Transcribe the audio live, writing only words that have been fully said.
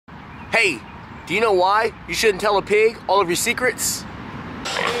Hey, do you know why you shouldn't tell a pig all of your secrets?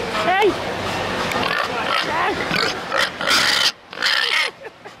 Hey!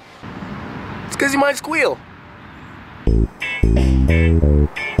 It's because you might squeal.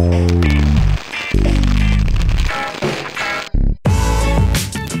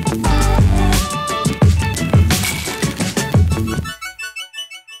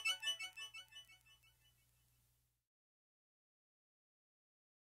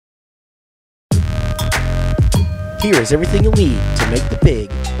 Here is everything you'll need to make the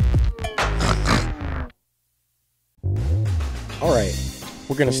pig. Alright,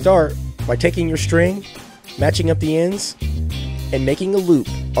 we're going to start by taking your string, matching up the ends, and making a loop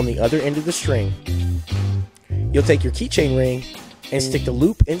on the other end of the string. You'll take your keychain ring and stick the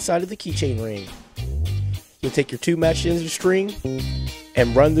loop inside of the keychain ring. You'll take your two matched ends of string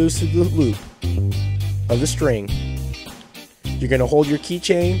and run those through the loop of the string. You're going to hold your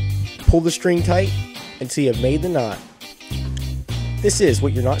keychain, pull the string tight, until you have made the knot. This is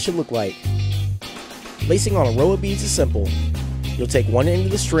what your knot should look like. Lacing on a row of beads is simple. You'll take one end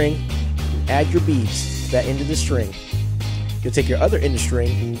of the string, add your beads to that end of the string. You'll take your other end of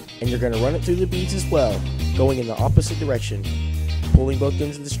string, and you're going to run it through the beads as well, going in the opposite direction, pulling both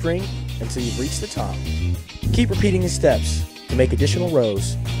ends of the string until you've reached the top. Keep repeating the steps to make additional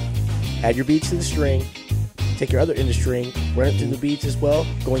rows. Add your beads to the string, take your other end of string, run it through the beads as well,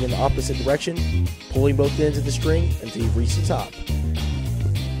 going in the opposite direction, pulling both ends of the string until you've reached the top.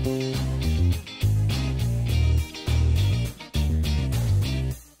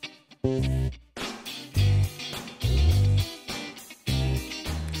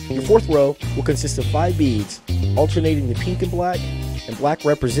 Your fourth row will consist of 5 beads, alternating the pink and black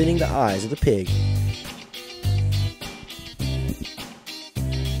representing the eyes of the pig.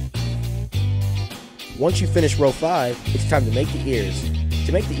 Once you finish row 5, it's time to make the ears.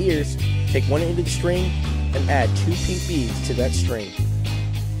 To make the ears, take one end of the string and add 2 pink beads to that string.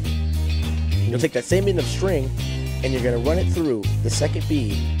 You'll take that same end of string and you're going to run it through the second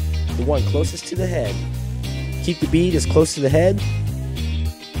bead, the one closest to the head. Keep the bead as close to the head.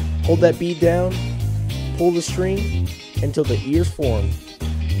 Hold that bead down, pull the string until the ears form.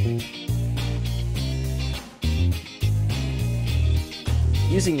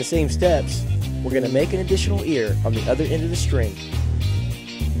 Using the same steps, we're going to make an additional ear on the other end of the string.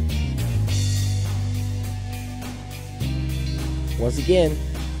 Once again,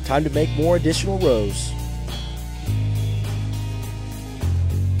 time to make more additional rows.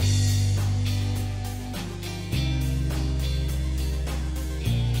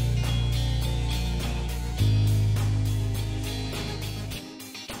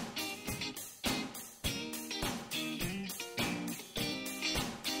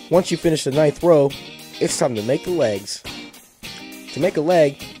 Once you finish the 9th row, it's time to make the legs. To make a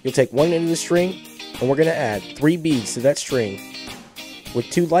leg, you'll take one end of the string and we're going to add 3 beads to that string, with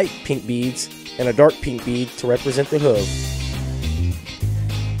 2 light pink beads and a dark pink bead to represent the hoof.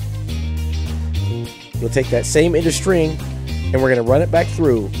 You'll take that same end of string and we're going to run it back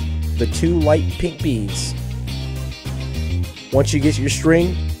through the 2 light pink beads. Once you get your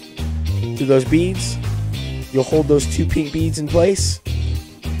string through those beads, you'll hold those 2 pink beads in place.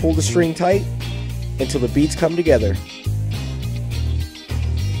 Pull the string tight until the beads come together.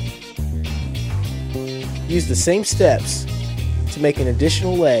 Use the same steps to make an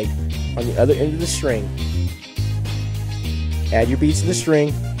additional leg on the other end of the string. Add your beads to the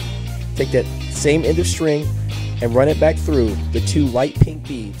string, take that same end of string and run it back through the 2 light pink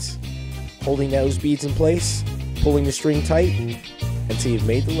beads, holding those beads in place, pulling the string tight until you've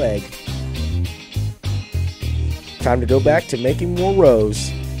made the leg. Time to go back to making more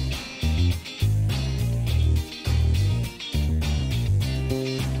rows.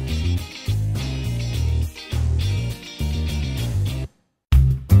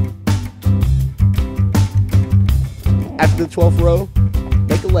 After the 12th row,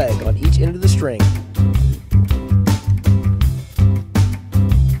 make a leg on each end of the string.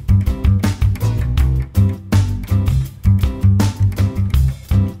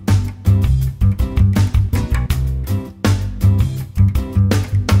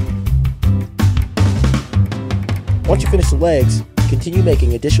 Once you finish the legs, continue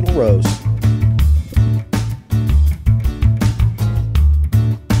making additional rows.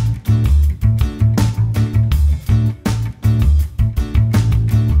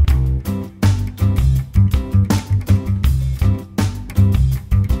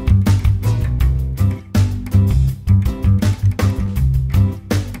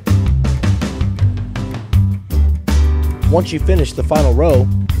 Once you finish the final row,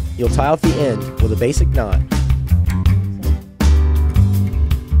 you'll tie off the end with a basic knot.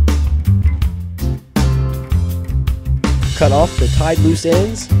 cut off the tied loose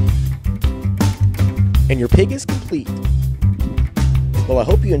ends, and your pig is complete. Well, I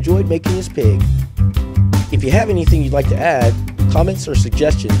hope you enjoyed making this pig. If you have anything you'd like to add, comments or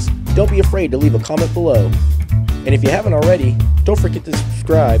suggestions, don't be afraid to leave a comment below. And if you haven't already, don't forget to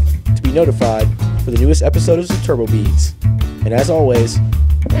subscribe to be notified for the newest episodes of TurboBeads. And as always,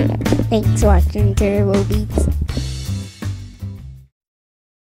 thanks for watching TurboBeads.